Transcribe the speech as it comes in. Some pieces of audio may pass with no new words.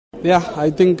Yeah, I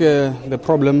think the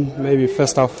problem maybe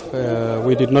first half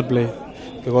we did not play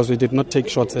because we did not take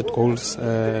shots at goals.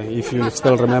 If you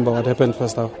still remember what happened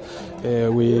first half,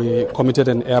 we committed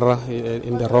an error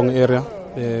in the wrong area.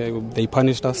 They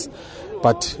punished us,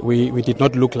 but we did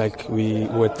not look like we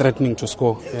were threatening to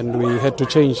score, and we had to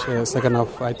change second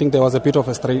half. I think there was a bit of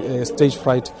a stage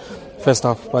fright first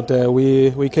half, but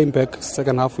we came back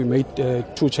second half. We made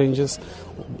 2 changes,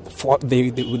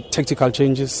 the tactical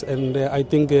changes, and I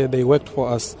think they worked for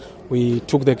us. We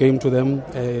took the game to them.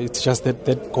 It's just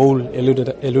that goal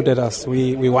eluded us.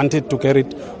 We wanted to get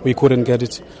it, we couldn't get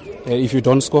it. If you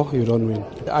don't score, you don't win.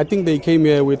 I think they came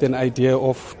here with an idea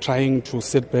of trying to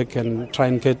sit back and try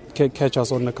and catch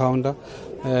us on the counter.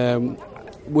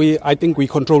 I think we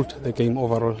controlled the game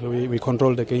overall. We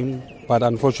controlled the game, but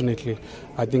unfortunately,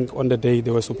 I think on the day they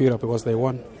were superior because they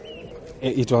won.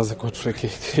 It was a good free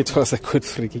kick. It was a good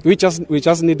free kick. We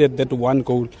just needed that one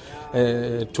goal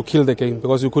to kill the game,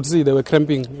 because you could see they were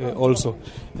cramping also,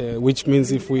 which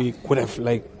means if we could have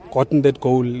gotten that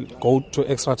goal, go to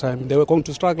extra time, they were going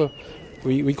to struggle.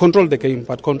 We controlled the game,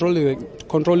 but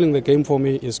controlling the game for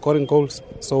me is scoring goals.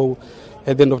 So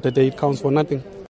at the end of the day, it counts for nothing.